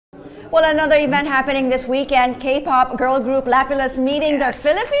Well, another event happening this weekend, K-pop girl group Lapillus meeting their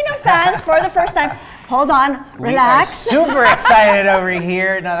Filipino fans for the first time. Hold on, relax. We are super excited over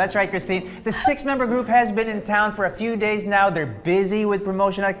here. No, that's right, Christine. The 6-member group has been in town for a few days now. They're busy with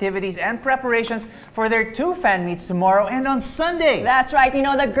promotion activities and preparations for their 2 fan meets tomorrow and on Sunday. That's right. You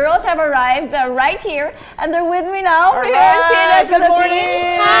know, the girls have arrived. They're right here, and they're with me now. All right. Good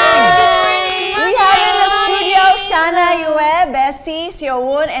morning. Hi. We have in the studio Shana, Yue, Bessie,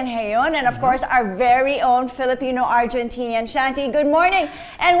 Seowon, and Haeyeon, and of course our very own Filipino-Argentinian Shanti. Good morning,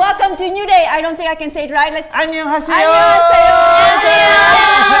 and welcome to New Day. I don't think I can say it right. 안녕하세요.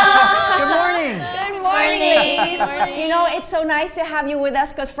 Good morning. Good morning, ladies. You know, it's so nice to have you with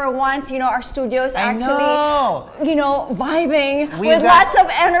us because for once, you know, our studio is actually, you know, vibing with lots of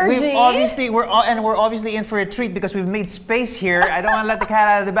energy. We're obviously in for a treat because we've made space here. I don't want to let the cat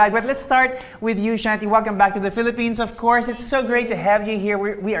out of the bag, but let's start with you, Shanti. Welcome back to the Philippines, of course. It's so great to have you here.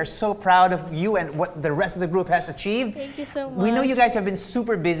 We are so proud of you and what the rest of the group has achieved. Thank you so much. We know you guys have been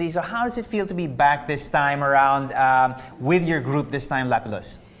super busy, so how does it feel to be back this time around with your group this time,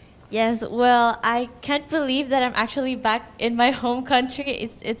 Lapillus? Yes, well, I can't believe that I'm actually back in my home country.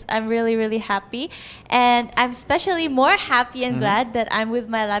 I'm really, really happy. And I'm especially more happy and glad that I'm with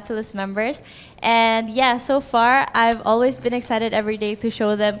my Lapillus members. And yeah, so far, I've always been excited every day to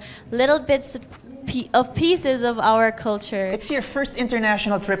show them little bits of pieces of our culture. It's your first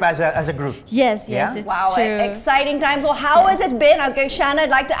international trip as a group. Yes, yeah? it's wow, true. Exciting times. Well, how has it been? Okay, Shanna, I'd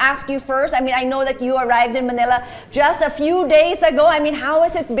like to ask you first. I mean, I know that you arrived in Manila just a few days ago. I mean, how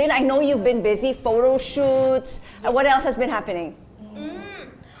has it been? I know you've been busy, photo shoots. What else has been happening?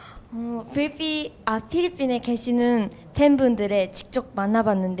 필리핀에 계시는 팬분들을 직접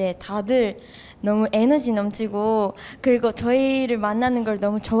만나봤는데 다들 너무 에너지 넘치고 그리고 저희를 만나는 걸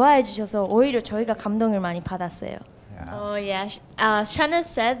너무 좋아해 주셔서 오히려 저희가 감동을 많이 받았어요. Oh yeah, Shana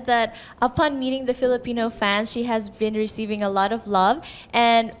said that upon meeting the Filipino fans, she has been receiving a lot of love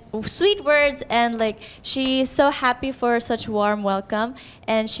and sweet words, and like she's so happy for such warm welcome,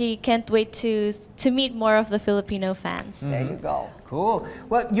 and she can't wait to meet more of the Filipino fans. There you go. Cool.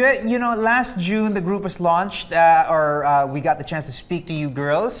 Well, you know, last June the group was launched, we got the chance to speak to you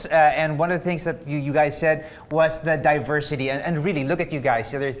girls, and one of the things that you guys said was the diversity, and really look at you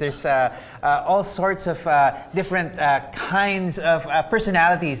guys. So there's all sorts of different kinds of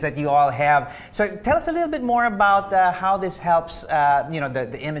personalities that you all have. So tell us a little bit more about how this helps, you know,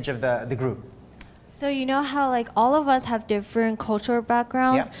 the image of the group. So you know how like all of us have different cultural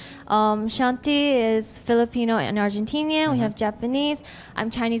backgrounds. Shanti is Filipino and Argentinian. We have Japanese. I'm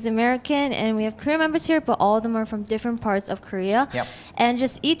Chinese American, and we have Korean members here, but all of them are from different parts of Korea. And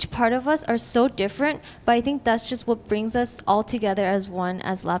just each part of us are so different, but I think that's just what brings us all together as one,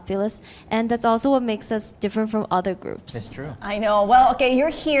 as Lapillus, and that's also what makes us different from other groups. That's true. I know. Well, okay, you're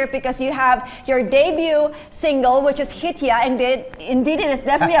here because you have your debut single, which is Hitya, and indeed it is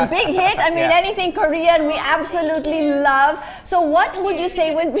definitely a big hit. I mean, anything Korean we absolutely love. So what would you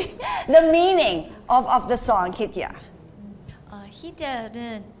say would be the meaning of the song Hitya?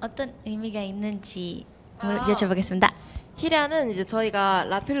 히랴는 어떤 의미가 있는지 여쭤보겠습니다. 히랴는 이제 저희가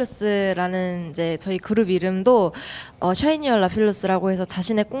라필루스라는 이제 저희 그룹 이름도 샤이니 어 라필루스라고 해서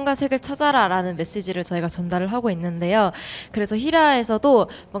자신의 꿈과 색을 찾아라라는 메시지를 저희가 전달을 하고 있는데요. 그래서 히랴에서도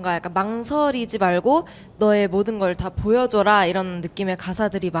뭔가 약간 망설이지 말고 너의 모든 걸 다 보여줘라 이런 느낌의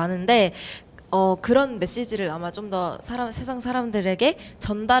가사들이 많은데 그런 메시지를 아마 좀 더 세상 사람들에게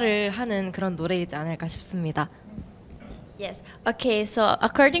전달을 하는 그런 노래이지 않을까 싶습니다. Yes. Okay, so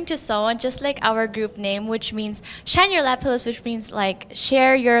according to someone, just like our group name, which means shine your lapillus, which means like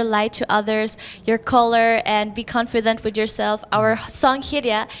share your light to others, your color, and be confident with yourself. Our song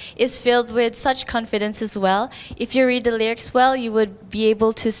Hirya is filled with such confidence as well. If you read the lyrics well, you would be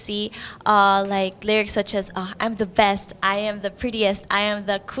able to see like lyrics such as I'm the best, I am the prettiest, I am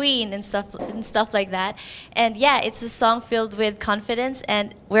the queen, and stuff like that. And yeah, it's a song filled with confidence,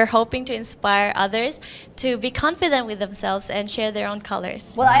 and we're hoping to inspire others to be confident with themselves and share their own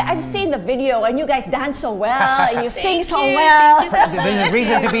colors. Well, I've seen the video, and you guys dance so well, and you sing so well. There's a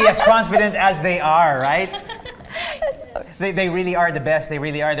reason to be as confident as they are, right? They really are the best, they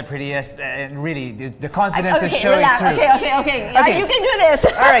really are the prettiest, and really, the confidence is showing through. Okay. You can do this.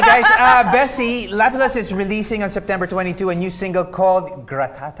 All right, guys. Bessie, Lapillus is releasing on September 22 a new single called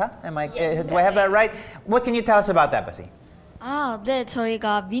Gratata. Do I have that right? What can you tell us about that, Bessie? 네,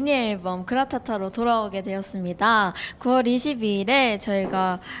 저희가 미니 앨범 그라타타로 돌아오게 되었습니다. 9월 22일에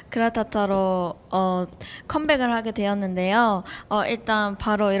저희가 그라타타로 컴백을 하게 되었는데요. 일단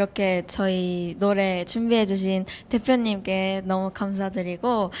바로 이렇게 저희 노래 준비해 주신 대표님께 너무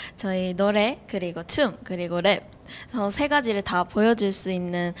감사드리고 저희 노래 그리고 춤 그리고 랩 세 가지를 다 보여줄 수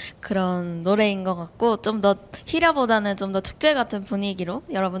있는 그런 노래인 것 같고 좀 더 히라보다는 좀 더 축제 같은 분위기로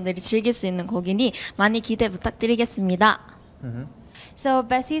여러분들이 즐길 수 있는 곡이니 많이 기대 부탁드리겠습니다. So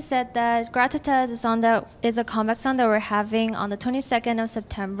Bessie said that Gratata is a song that is a comeback song that we're having on the 22nd of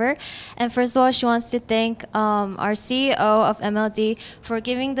September. And first of all, she wants to thank our CEO of MLD for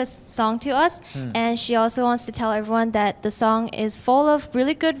giving this song to us. And she also wants to tell everyone that the song is full of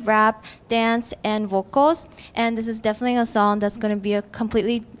really good rap, dance, and vocals. And this is definitely a song that's going to be a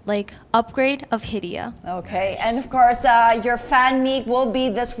completely like upgrade of Hidia. Okay, and of course, your fan meet will be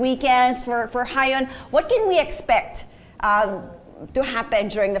this weekend for Haeyeon. What can we expect to happen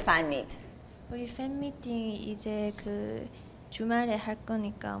during the fan meet? 우리 팬 미팅이 이제 그 주말에 할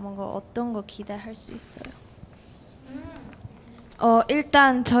거니까 뭔가 어떤 거 기대할 수 있어요?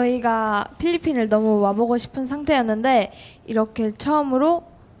 일단 저희가 필리핀을 너무 와보고 싶은 상태였는데 이렇게 처음으로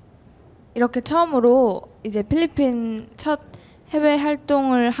이제 필리핀 첫 해외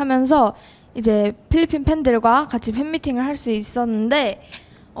활동을 하면서 이제 필리핀 팬들과 같이 팬 미팅을 할 수 있었는데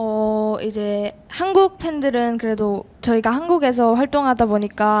이제 한국 팬들은 그래도 저희가 한국에서 활동하다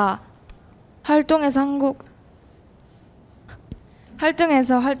보니까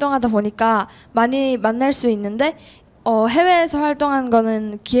많이 만날 수 있는데 해외에서 활동한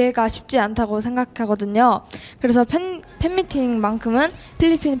거는 기회가 쉽지 않다고 생각하거든요. 그래서 팬미팅만큼은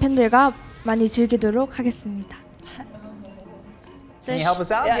필리핀 팬들과 많이 즐기도록 하겠습니다. Can you help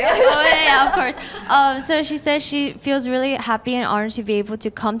us out? Yeah, of course. So she says she feels really happy and honored to be able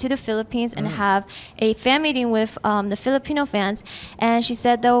to come to the Philippines and have a fan meeting with the Filipino fans. And she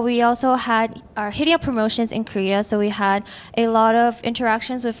said that we also had our Hidia promotions in Korea, so we had a lot of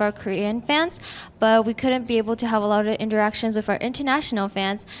interactions with our Korean fans, but we couldn't be able to have a lot of interactions with our international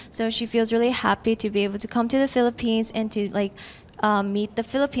fans. So she feels really happy to be able to come to the Philippines and to meet the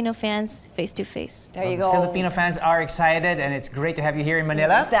Filipino fans face to face. There you go. Filipino fans are excited, and it's great to have you here in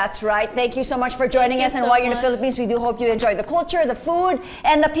Manila. That's right. Thank you so much for joining us. And while you're in the Philippines, we do hope you enjoy the culture, the food,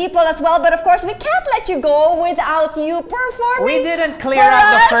 and the people as well. But of course, we can't let you go without you performing. We didn't clear out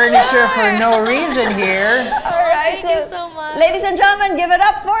the furniture for no reason here. All right. Thank you so much. Ladies and gentlemen, give it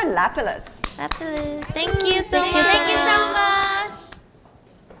up for Lapillus. Lapillus, thank you so much. Thank you so much.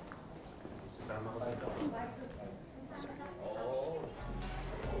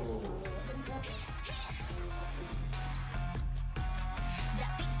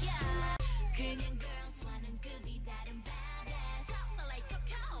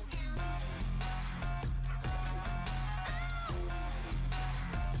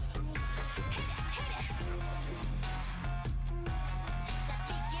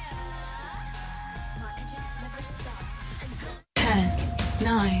 Ten,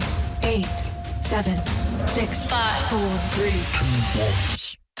 9, 8, 7, 6, 5, 4, 3, 2, 1.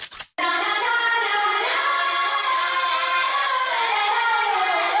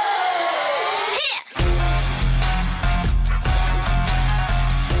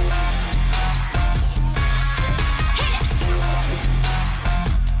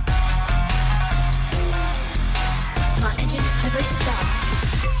 My engine never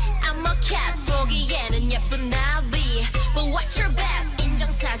stops. I'm a cat, 보기에는 예쁜 나비. But watch your back,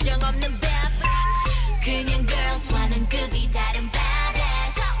 인정사정 없는 배. 그냥 girls와는 급이 다른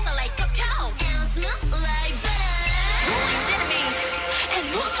badass. Talks like cocoa and smooth like butter. Who is enemy and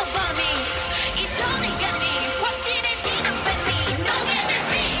who's above me? 이 손에 가는 이 확실해진 I'm me. No against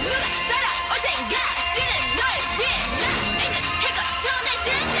me. 누가 따라올 텐가? 뛰는 너의 위에 나 있는 해가 전에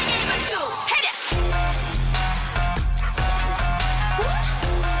등장의 박수. Hit it. Hit it.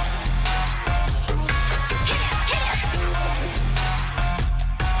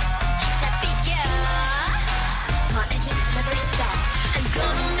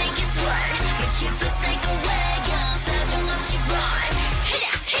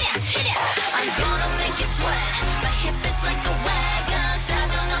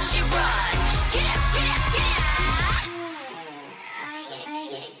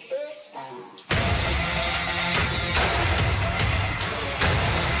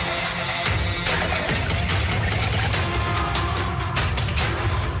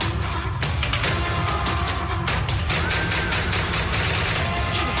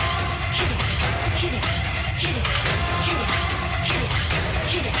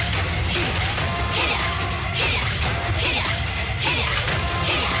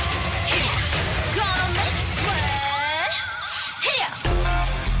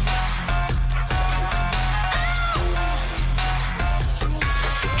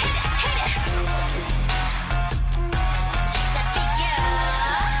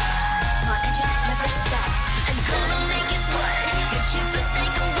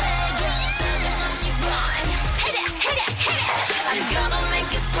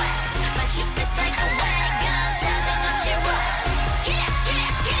 swag.